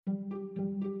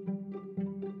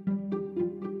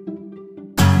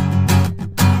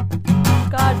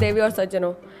नमस्कार देवी और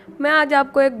सज्जनों, मैं आज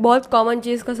आपको एक बहुत कॉमन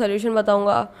चीज़ का सलूशन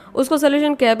बताऊंगा। उसको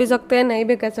सलूशन कह भी सकते हैं, नहीं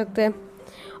भी कह सकते।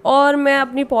 और मैं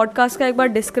अपनी पॉडकास्ट का एक बार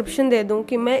डिस्क्रिप्शन दे दूं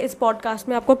कि मैं इस पॉडकास्ट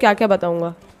में आपको क्या क्या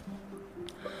बताऊंगा।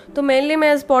 तो मेनली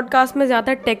मैं इस पॉडकास्ट में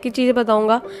ज़्यादा टेक की चीज़ें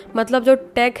बताऊंगा। मतलब जो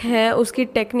टेक है उसकी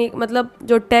टेक्निक, मतलब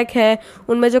जो टेक है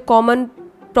उनमें जो कॉमन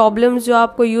प्रॉब्लम्स जो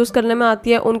आपको यूज़ करने में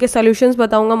आती है उनके सॉल्यूशंस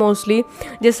बताऊंगा मोस्टली।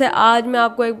 जैसे आज मैं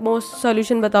आपको एक मोस्ट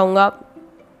सॉल्यूशन बताऊंगा,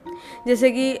 जैसे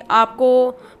कि आपको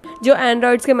जो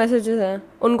एंड्रॉयड्स के मैसेजेस हैं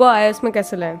उनको iOS में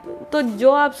कैसे लाएं। तो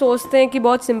जो आप सोचते हैं कि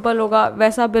बहुत सिंपल होगा,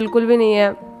 वैसा बिल्कुल भी नहीं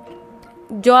है।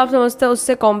 जो आप समझते हैं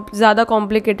उससे ज़्यादा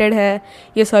कॉम्प्लिकेटेड है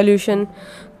ये सॉल्यूशन।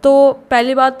 तो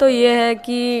पहली बात तो ये है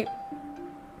कि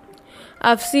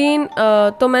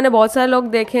तो मैंने बहुत सारे लोग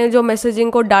देखे हैं जो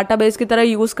मैसेजिंग को डाटाबेस की तरह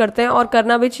यूज़ करते हैं, और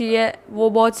करना भी चाहिए। वो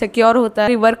बहुत सिक्योर होता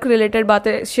है, वर्क रिलेटेड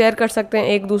बातें शेयर कर सकते हैं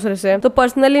एक दूसरे से। तो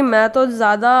पर्सनली मैं तो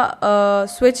ज़्यादा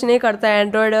स्विच नहीं करता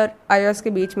एंड्रॉयड और iOS के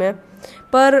बीच में,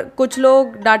 पर कुछ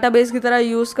लोग डाटाबेस की तरह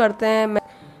यूज़ करते हैं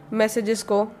मैसेजेस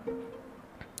को।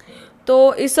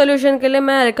 तो इस सोल्यूशन के लिए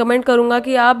मैं रिकमेंड करूँगा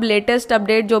कि आप लेटेस्ट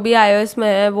अपडेट जो भी iOS में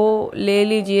है वो ले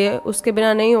लीजिए, उसके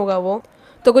बिना नहीं होगा वो।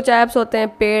 तो कुछ ऐप्स होते हैं,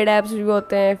 पेड ऐप्स भी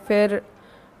होते हैं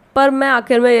पर मैं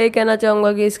आखिर में यही कहना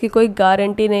चाहूँगा कि इसकी कोई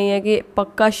गारंटी नहीं है कि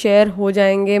पक्का शेयर हो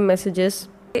जाएंगे मैसेजेस।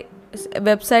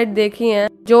 वेबसाइट देखी हैं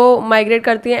जो माइग्रेट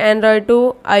करती है एंड्रॉयड टू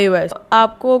iOS।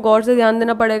 आपको गौर से ध्यान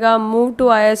देना पड़ेगा मूव टू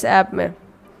iOS ऐप में,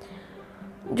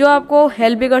 जो आपको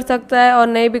हेल्प भी कर सकता है और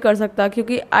नहीं भी कर सकता,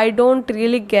 क्योंकि I don't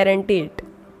really guarantee it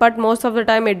but most of the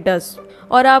time it does.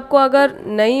 और आपको अगर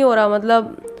नहीं हो रहा,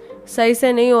 मतलब सही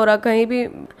से नहीं हो रहा, कहीं भी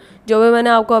जो भी मैंने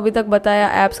आपको अभी तक बताया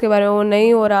ऐप्स के बारे में वो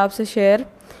नहीं हो रहा आपसे शेयर,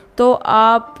 तो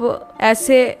आप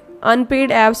ऐसे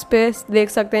अनपेड ऐप्स पे देख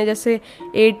सकते हैं, जैसे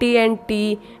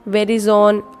AT&T,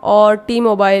 वेरिजॉन और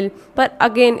T-Mobile। पर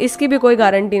अगेन इसकी भी कोई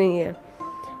गारंटी नहीं है,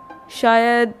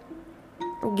 शायद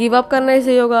गिव अप करना ही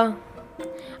सही होगा।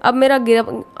 अब मेरा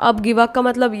गिव अप का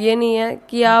मतलब ये नहीं है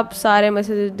कि आप सारे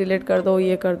मैसेजेस डिलीट कर दो,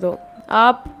 ये कर दो।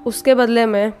 आप उसके बदले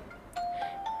में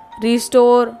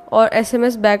रिस्टोर और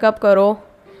SMS बैकअप करो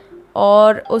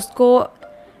और उसको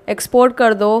एक्सपोर्ट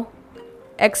कर दो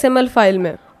XML फाइल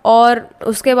में, और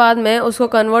उसके बाद में उसको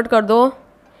कन्वर्ट कर दो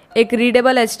एक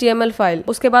रीडेबल HTML फाइल।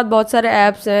 उसके बाद बहुत सारे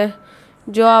ऐप्स हैं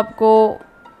जो आपको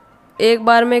एक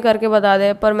बार में करके बता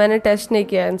दें, पर मैंने टेस्ट नहीं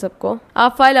किया इन सबको।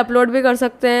 आप फाइल अपलोड भी कर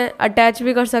सकते हैं, अटैच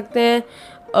भी कर सकते हैं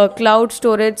क्लाउड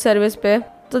स्टोरेज सर्विस पे।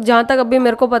 तो जहाँ तक अभी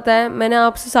मेरे को पता है मैंने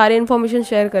आपसे सारी इन्फॉर्मेशन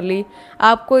शेयर कर ली।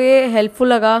 आपको ये हेल्पफुल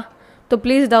लगा तो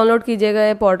प्लीज़ डाउनलोड कीजिएगा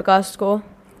ये पॉडकास्ट को।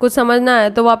 कुछ समझना है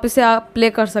तो वापस से आप प्ले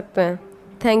कर सकते हैं।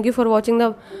 Thank you for watching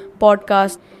the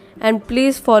podcast and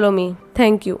please follow me.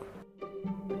 Thank you.